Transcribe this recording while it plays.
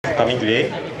coming today.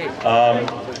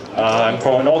 I'm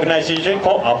from an organization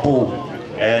called APU,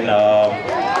 and I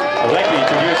would like to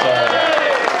introduce.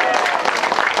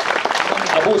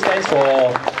 APU stands for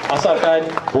Asalkan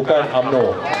Bukan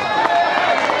UMNO.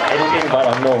 Anything but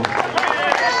UMNO.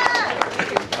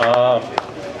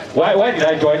 Why did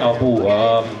I join APU?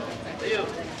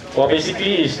 Well,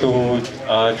 basically is to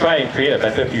try and create a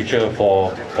better future for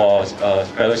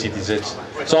fellow citizens.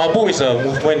 So APU is a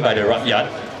movement by the rakyat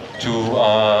to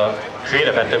create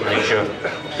a better Malaysia.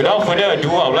 Without further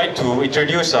ado, I would like to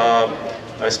introduce a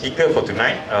speaker for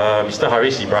tonight, Mr.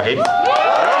 Ibrahim.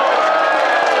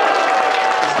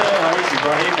 Mr.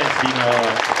 Ibrahim has been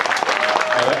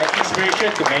an inspiration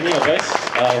to many of us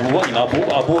who work in APU.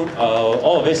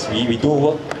 All of us, we do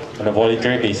work on a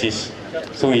voluntary basis.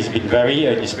 So he's been very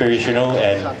inspirational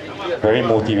and very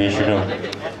motivational.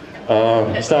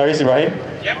 Mr. Ibrahim?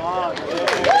 Yep.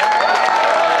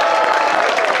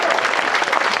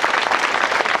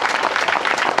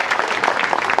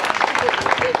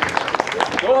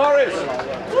 Go Haris!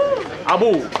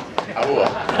 Abu!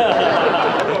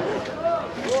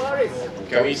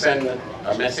 Can we send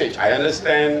a message? I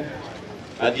understand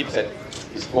Najib said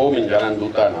he's home in Jalan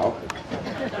Duta now.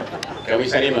 Can we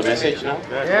send him a message now?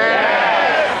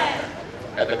 Yes!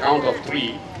 At the count of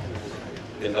 3,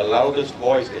 in the loudest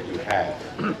voice that you have.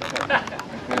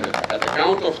 At the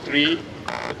count of 3,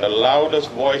 with the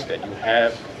loudest voice that you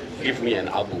have, give me an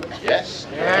Abu. Yes?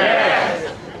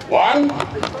 Yes! 1,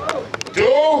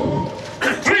 2,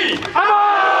 3.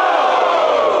 Abu!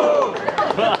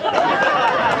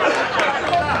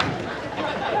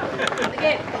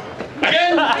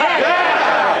 Again?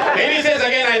 Yeah. Lady says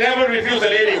again, I never refuse a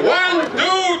lady. 1,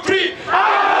 2, 3.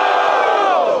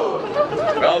 Oh!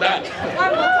 Well done.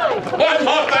 One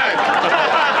more time.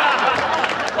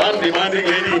 One demanding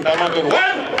lady in Tamatun.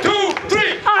 1, 2,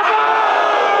 3.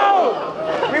 Oh!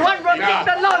 We want rotate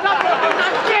the law, not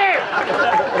rotate.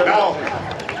 Now,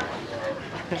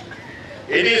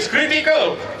 it is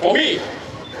critical for me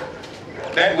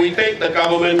that we take the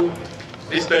government,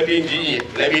 this 13 GE.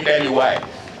 Let me tell you why.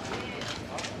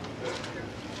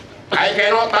 I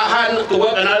cannot tahan to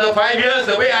work another 5 years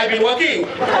the way I've been working.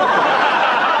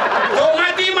 So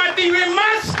mati-mati, we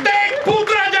must take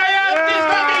Putrajaya this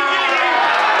 13 GE.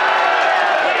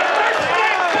 We must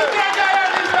take Putrajaya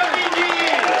this 13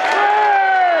 GE.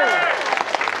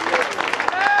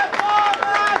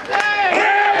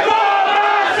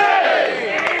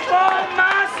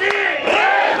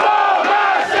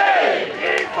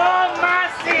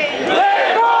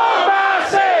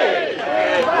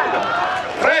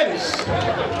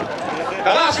 The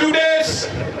last few days,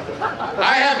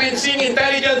 I have been seeing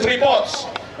intelligence reports.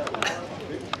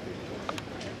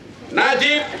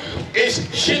 Najib is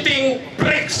shitting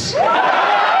bricks.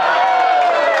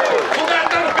 Sudah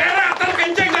terberak,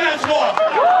 terkencing dalam semua.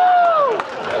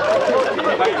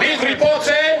 These reports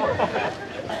say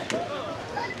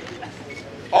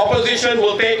opposition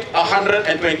will take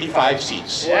 125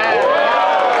 seats.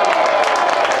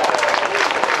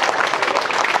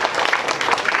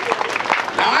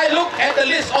 At the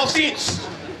list of seats,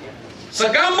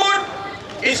 Segambut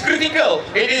is critical.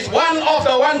 It is one of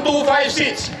the 125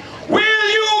 seats. Will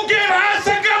you give us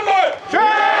Segambut?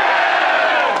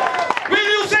 Yes! Will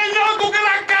you say no to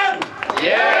Gerakan?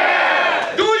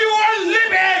 Yes! Do you want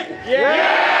Libeng?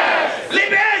 Yes!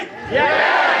 Libeng?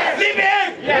 Yes!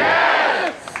 Libeng?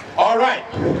 Yes! All right.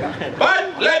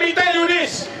 But let me tell you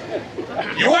this.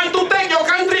 You want to take your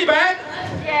country back?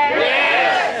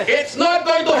 Yes! It's not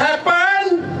going to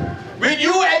happen with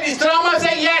you at this drama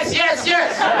saying yes, yes,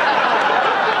 yes.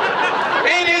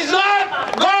 It is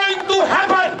not going to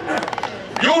happen.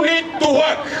 You need to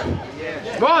work.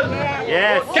 Good!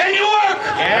 Yes! Can you work?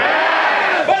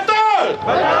 Yes! Betul!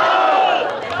 Betul!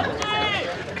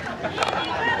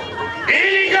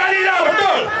 Illegalida,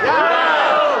 betul?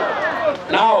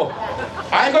 Now,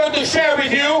 I'm going to share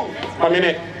with you, a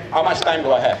minute, how much time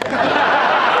do I have?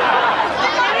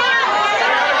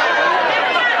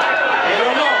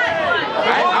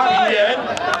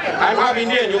 I'm half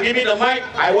Indian. You give me the mic,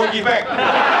 I won't give back.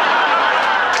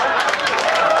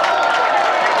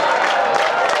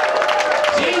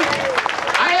 See,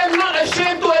 I am not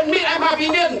ashamed to admit I'm half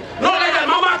Indian. Not like that,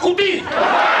 Mama Kuti.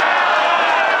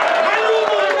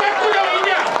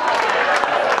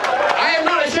 I am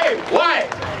not ashamed. Why?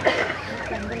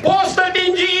 Post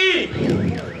 13 GE.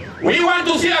 We want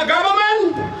to see a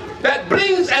government that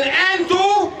brings an end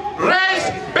to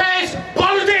race-based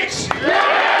politics.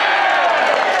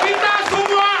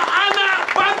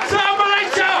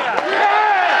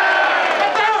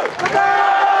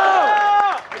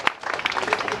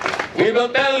 We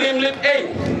will tell Lim Lip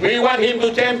Eng, we want him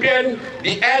to champion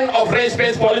the end of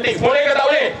race-based politics. Boleh ke tak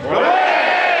boleh?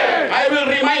 Boleh! I will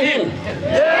remind him.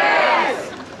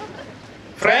 Yes!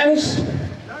 Friends,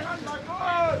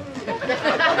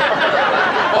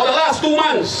 for the last 2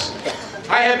 months,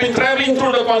 I have been traveling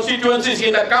through the constituencies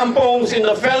in the kampongs, in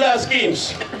the Felda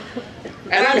schemes.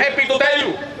 And I'm happy to tell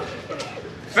you,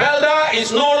 Felda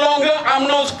is no longer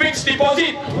UMNO's fixed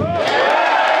deposit.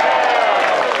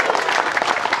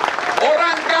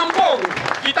 Orang kampung,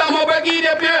 kita mau bagi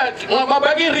dia punya, mau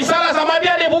bagi risalah sama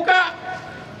dia, dia buka,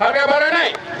 harga barang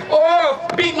naik. Oh,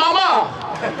 Big Mama,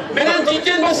 dengan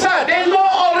cincin besar, they know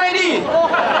already.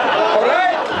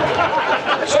 Alright?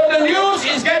 So the news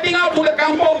is getting out to the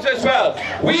kampongs as well.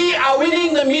 We are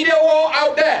winning the media war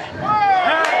out there.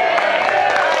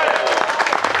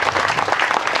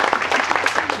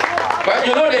 But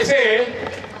you know, they say,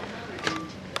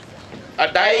 a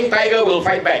dying tiger will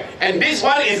fight back. And this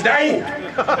one is dying.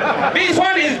 This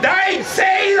one is dying.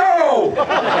 Say no!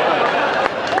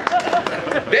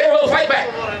 They will fight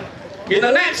back. In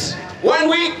the next 1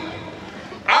 week,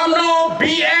 UMNO,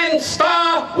 BN,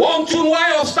 Star, Wong Chun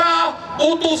Wai of Star,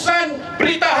 Utusan,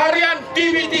 Berita Harian,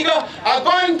 TV3 are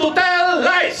going to tell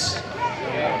lies.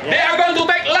 They are going to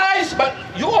take lies, but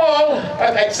you all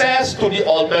have access to the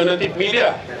alternative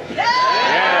media.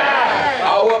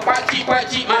 Our pakcik,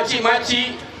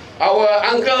 makcik, our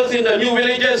uncles in the new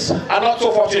villages are not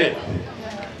so fortunate.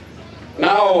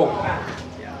 Now,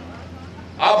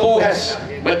 Abu has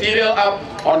material up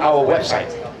on our website.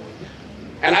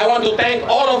 And I want to thank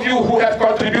all of you who have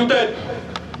contributed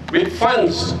with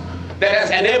funds that has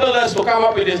enabled us to come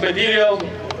up with this material.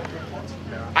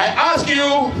 I ask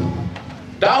you,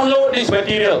 download this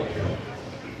material.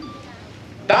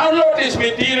 Download this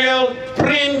material,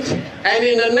 print, and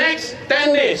in the next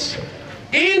 10 days,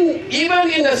 even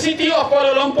in the city of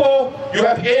Kuala Lumpur, you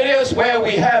have areas where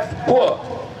we have poor.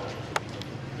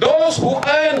 Those who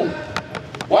earn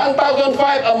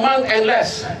 1,500 a month and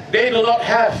less, they do not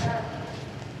have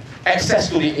access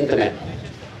to the internet.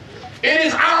 It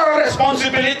is our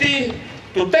responsibility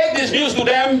to take this news to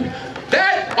them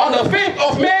that on the 5th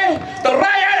of May, the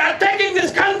riot are taking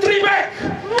this country back.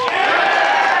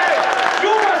 You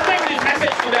must take this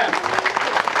message to them.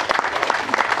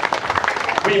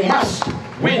 We must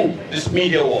win this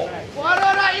media war.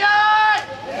 Suara rakyat!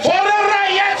 Suara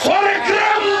rakyat, suara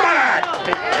keramat!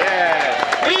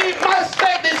 We must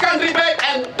take this country back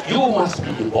and you must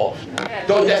be involved.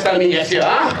 Don't just tell me yes here,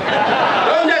 huh?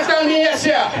 Don't just tell me yes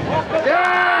here.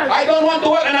 I don't want to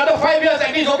work another 5 years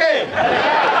like this, okay?